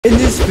In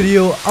this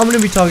video, I'm going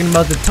to be talking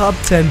about the top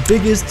 10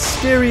 biggest,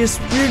 scariest,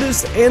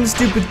 weirdest, and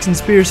stupid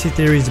conspiracy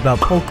theories about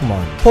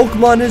Pokemon.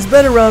 Pokemon has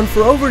been around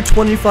for over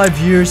 25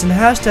 years and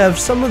has to have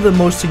some of the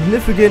most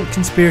significant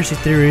conspiracy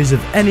theories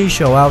of any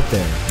show out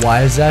there.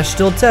 Why is Ash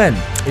still 10?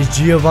 Is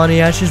Giovanni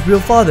Ash's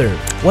real father?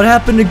 What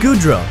happened to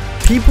Goodra?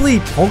 People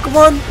eat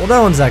Pokemon? Well, that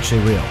one's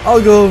actually real.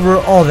 I'll go over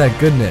all that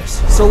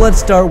goodness. So let's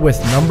start with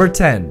number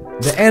 10.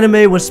 The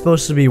anime was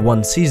supposed to be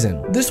one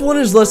season. This one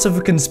is less of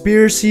a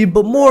conspiracy,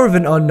 but more of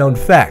an unknown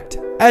fact.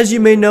 As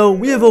you may know,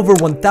 we have over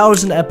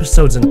 1,000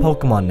 episodes in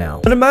Pokemon now.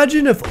 But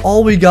imagine if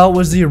all we got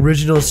was the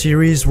original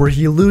series where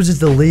he loses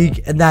the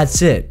league and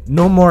that's it.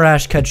 No more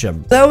Ash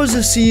Ketchum. That was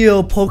the CEO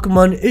of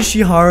Pokemon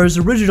Ishihara's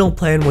original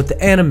plan with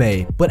the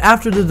anime, but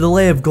after the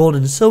delay of Gold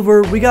and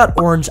Silver, we got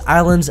Orange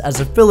Islands as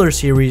a filler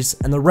series,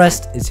 and the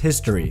rest is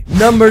history.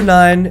 Number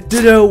 9.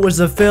 Ditto was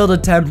a failed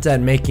attempt at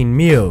making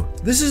Mew.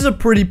 This is a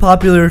pretty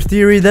popular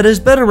theory that has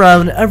been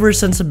around ever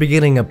since the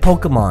beginning of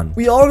Pokemon.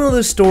 We all know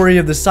the story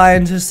of the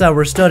scientists that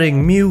were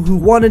studying Mew who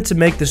wanted to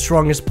make the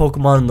strongest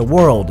Pokemon in the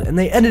world, and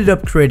they ended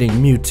up creating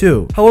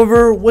Mewtwo.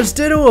 However, was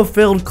Ditto a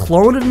failed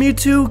clone of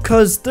Mewtwo?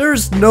 Cause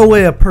there's no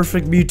way a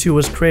perfect Mewtwo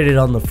was created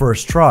on the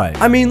first try.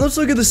 I mean, let's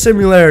look at the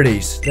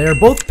similarities. They are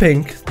both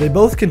pink, they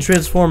both can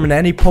transform into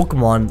any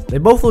Pokemon, they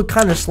both look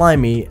kinda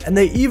slimy, and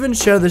they even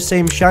share the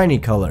same shiny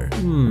color.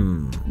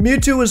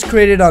 Mewtwo was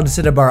created on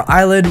Cinnabar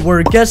Island,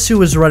 where guess who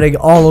was running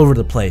all over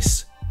the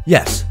place?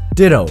 Yes,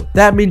 Ditto.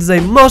 That means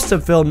they must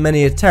have failed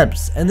many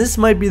attempts, and this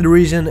might be the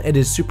reason it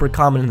is super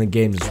common in the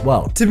game as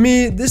well. To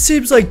me, this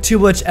seems like too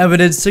much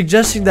evidence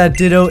suggesting that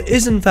Ditto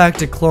is in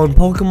fact a clone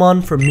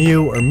Pokemon from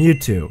Mew or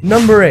Mewtwo.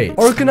 Number 8.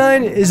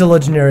 Arcanine is a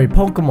legendary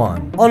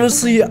Pokemon.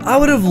 Honestly, I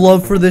would have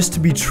loved for this to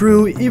be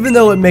true, even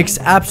though it makes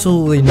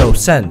absolutely no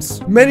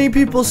sense. Many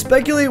people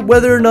speculate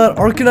whether or not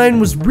Arcanine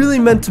was really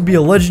meant to be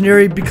a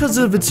legendary because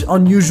of its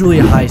unusually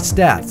high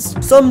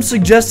stats. Some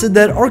suggested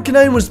that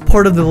Arcanine was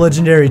part of the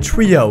legendary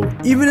trio.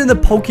 Even in the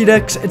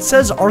Pokédex, it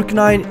says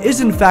Arcanine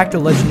is in fact a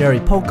legendary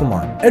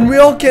Pokemon. And we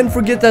all can't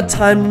forget that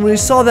time when we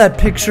saw that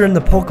picture in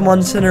the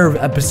Pokemon Center of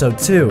Episode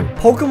 2.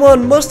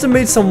 Pokemon must have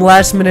made some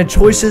last minute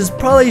choices,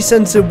 probably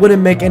since it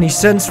wouldn't make any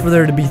sense for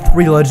there to be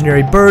 3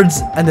 legendary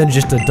birds and then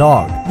just a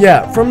dog.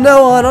 Yeah, from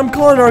now on, I'm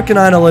calling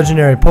Arcanine a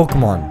legendary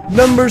Pokemon.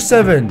 Number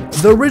 7.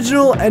 The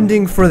original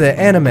ending for the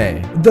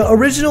anime. The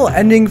original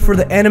ending for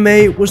the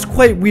anime was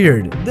quite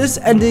weird. This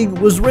ending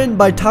was written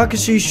by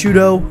Takashi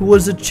Shudo, who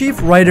was the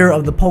chief writer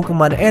of the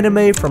Pokemon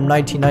anime from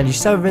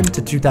 1997 to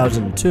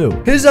 2002.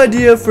 His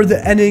idea for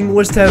the ending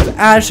was to have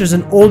Ash as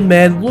an old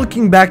man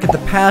looking back at the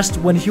past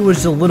when he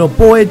was a little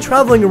boy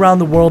traveling around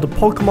the world of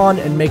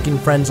Pokemon and making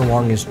friends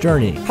along his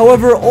journey.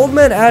 However, old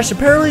man Ash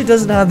apparently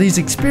doesn't have these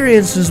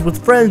experiences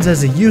with friends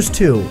as he used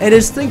to, and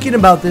his thinking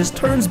about this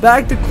turns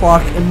back the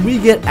clock and we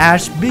get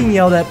Ash being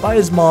yelled at by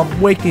his mom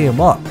waking him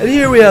up. And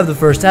here we have the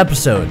first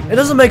episode. It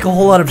doesn't make a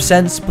whole lot of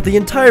sense, but the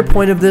entire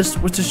point of this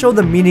was to show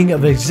the meaning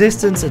of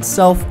existence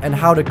itself and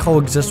how to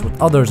coexist with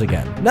others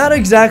again. Not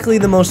exactly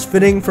the most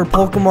fitting for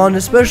Pokemon,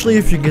 especially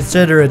if you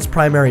consider its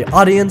primary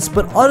audience,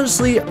 but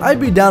honestly, I'd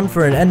be down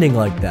for an ending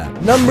like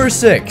that. Number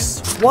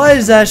 6. Why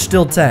is Ash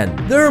still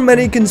 10? There are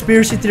many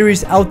conspiracy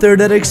theories out there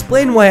that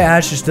explain why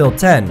Ash is still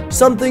 10.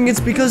 Some think it's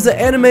because the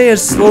anime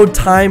has slowed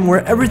time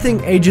where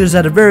everything ages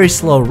at a very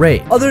slow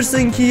rate. Others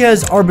think he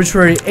has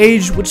arbitrary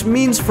age, which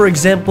means, for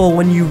example,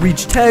 when you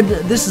reach 10,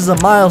 this is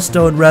a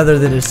milestone rather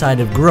than a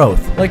sign of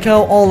growth. Like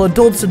how all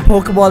adults in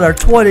Pokemon are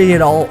 20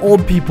 and all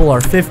old people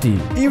are 50.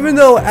 Even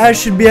though Ash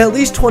should be at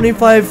least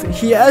 25,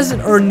 he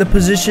hasn't earned the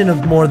position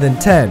of more than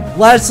 10.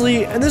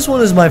 Lastly, and this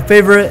one is my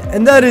favorite,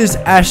 and that is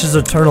Ash's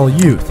eternal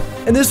youth.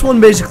 And this one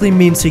basically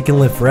means he can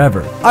live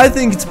forever. I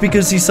think it's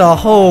because he saw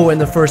Ho in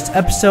the first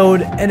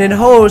episode, and in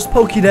Ho's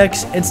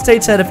Pokédex, it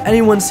states that if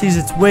anyone sees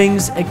its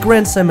wings, it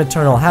grants them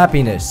eternal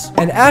happiness.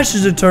 And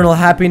Ash's eternal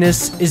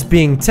happiness is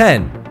being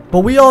 10.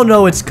 But we all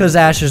know it's cause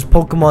Ash is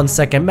Pokemon's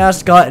second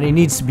mascot and he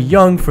needs to be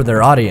young for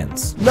their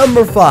audience.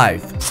 Number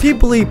 5.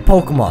 People eat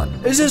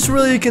Pokemon. Is this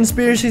really a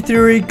conspiracy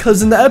theory?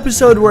 Cause in the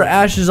episode where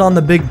Ash is on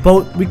the big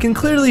boat, we can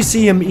clearly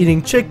see him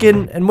eating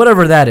chicken and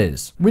whatever that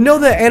is. We know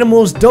that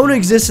animals don't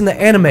exist in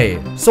the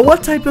anime, so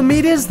what type of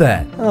meat is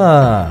that?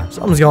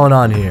 Something's going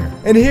on here.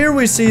 And here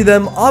we see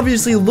them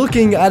obviously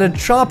looking at a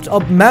chopped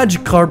up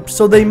Magikarp,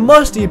 so they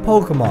must eat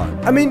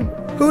Pokemon. I mean,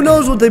 who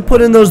knows what they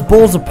put in those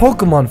bowls of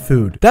Pokemon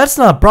food? That's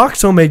not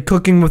Broxomade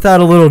cooking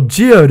without a little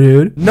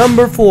Geodude.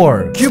 Number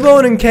 4.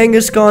 Cubone and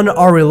Kangaskhan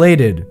are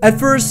related. At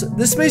first,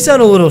 this may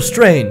sound a little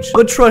strange,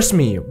 but trust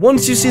me,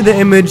 once you see the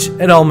image,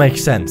 it all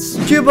makes sense.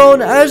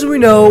 Cubone, as we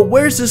know,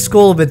 wears the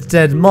skull of its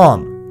dead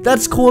mom.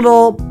 That's cool and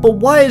all, but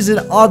why is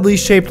it oddly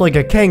shaped like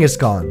a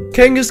Kangaskhan?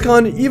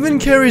 Kangaskhan even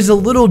carries a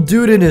little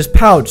dude in his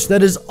pouch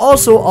that is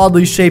also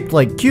oddly shaped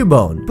like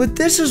Cubone. But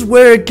this is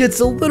where it gets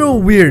a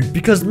little weird,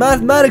 because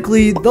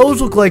mathematically,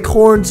 those look like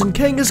horns and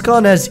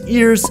Kangaskhan has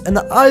ears and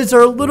the eyes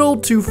are a little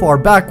too far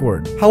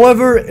backward.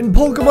 However, in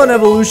Pokemon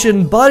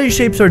evolution, body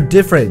shapes are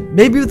different.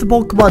 Maybe if the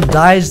Pokemon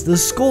dies, the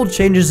skull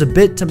changes a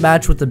bit to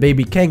match with the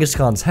baby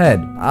Kangaskhan's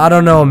head. I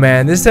don't know,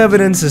 man, this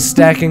evidence is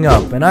stacking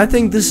up, and I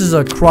think this is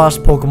a cross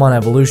Pokemon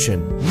evolution.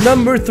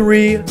 Number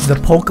 3, the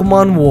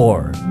Pokemon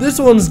War. This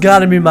one's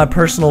gotta be my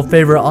personal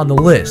favorite on the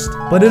list,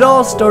 but it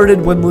all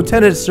started when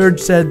Lieutenant Surge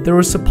said there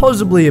was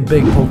supposedly a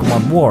big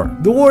Pokemon war.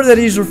 The war that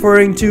he's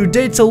referring to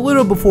dates a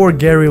little before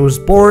Gary was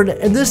born,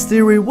 and this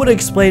theory would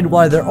explain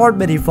why there aren't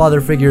many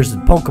father figures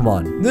in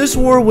Pokemon. This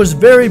war was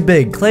very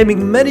big,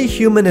 claiming many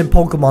human and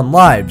Pokemon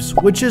lives,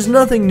 which is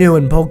nothing new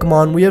in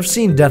Pokemon. We have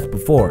seen death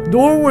before. The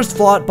war was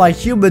fought by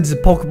humans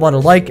and Pokemon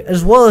alike,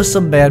 as well as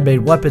some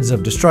man-made weapons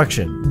of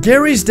destruction.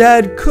 Gary's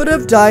dad could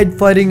have died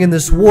fighting in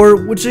this war,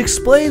 which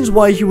explains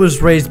why he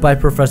was raised by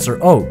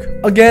Professor Oak.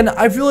 Again,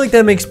 I feel like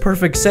that makes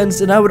perfect sense,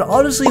 and I would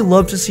honestly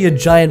love to see a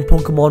giant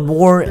Pokemon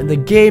war in the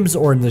games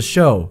or in the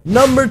show.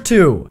 Number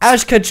 2,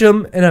 Ash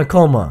Ketchum in a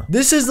coma.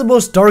 This is the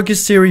most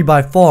darkest theory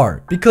by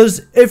far,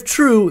 because if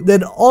true,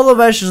 then all of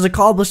Ash's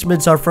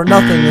accomplishments are for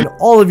nothing and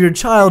all of your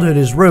childhood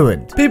is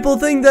ruined. People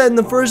think that in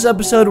the first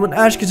episode when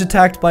Ash gets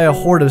attacked by a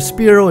horde of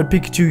Spearow and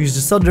Pikachu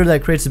uses thunder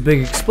that creates a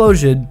big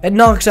explosion, it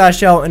knocks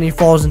Ash out and he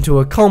falls into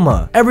a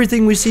coma.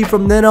 Everything we see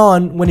from then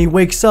on when he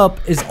wakes up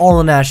is all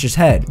in Ash's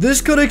head.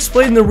 This could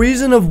explain the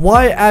reason of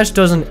why Ash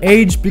doesn't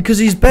age, because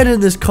he's been in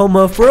this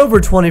coma for over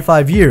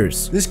 25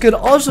 years. This could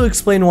also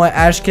explain why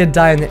Ash can't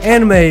die in the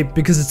anime,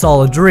 because it's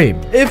all a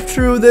dream. If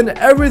true, then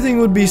everything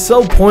would be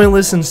so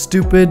pointless and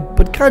stupid,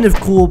 but kind of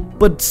cool,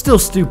 but still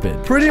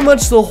stupid. Pretty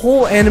much the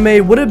whole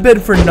anime would have been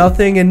for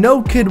nothing, and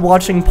no kid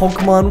watching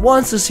Pokemon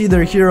wants to see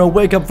their hero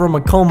wake up from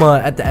a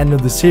coma at the end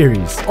of the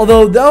series.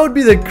 Although that would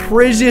be the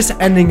craziest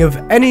ending of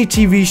any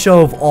TV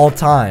show of all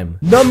time.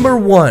 Number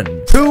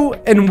 1, who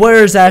and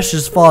where is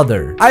Ash's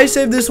father? I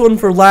saved this one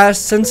for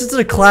last since it's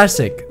a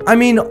classic. I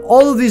mean,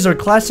 all of these are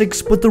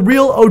classics, but the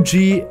real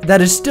OG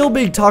that is still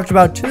being talked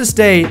about to this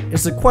day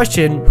is the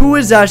question, who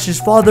is Ash's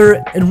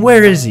father and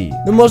where is he?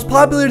 The most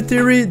popular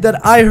theory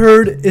that I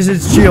heard is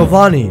it's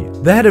Giovanni,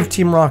 the head of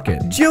Team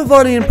Rocket.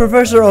 Giovanni and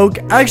Professor Oak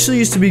actually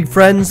used to be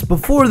friends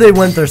before they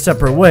went their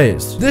separate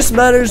ways. This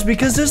matters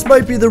because this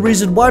might be the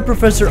reason why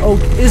Professor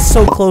Oak is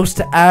so close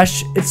to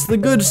Ash. It's the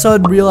good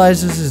son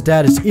realizes his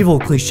dad is evil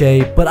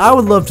cliche, but I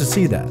would love to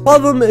see that.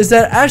 Problem is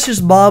that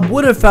Ash's mom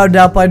would have found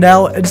out by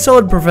now, and so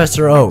would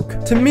Professor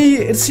Oak. To me,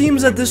 it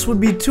seems that this would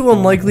be too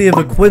unlikely of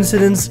a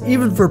coincidence,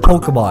 even for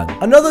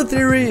Pokemon. Another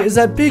theory is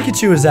that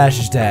Pikachu is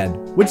Ash's dad,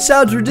 which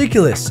sounds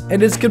ridiculous,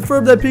 and it's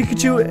confirmed that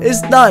Pikachu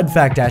is not in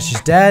fact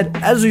Ash's dad,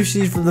 as we've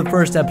seen from the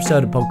first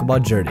episode of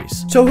Pokémon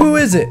Journeys. So who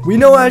is it? We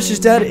know Ash's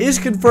dad is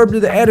confirmed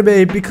in the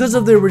anime because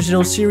of the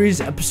original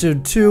series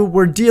episode 2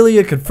 where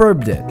Delia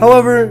confirmed it.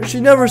 However, she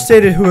never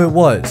stated who it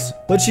was,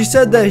 but she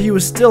said that he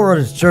was still on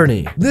his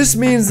journey. This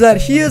means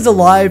that he is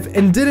alive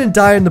and didn't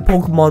die in the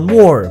Pokemon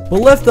War,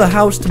 but left the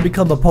house to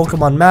become a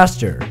Pokemon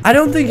Master. I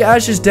don't think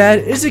Ash's dad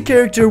is a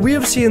character we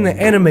have seen in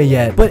the anime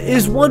yet, but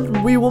is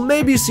one we will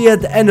maybe see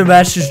at the end of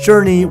Ash's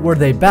journey where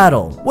they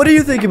battle. What do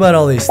you think about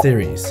all these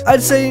theories?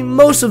 I'd say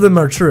most of them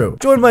are true.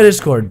 Join my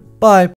Discord. Bye.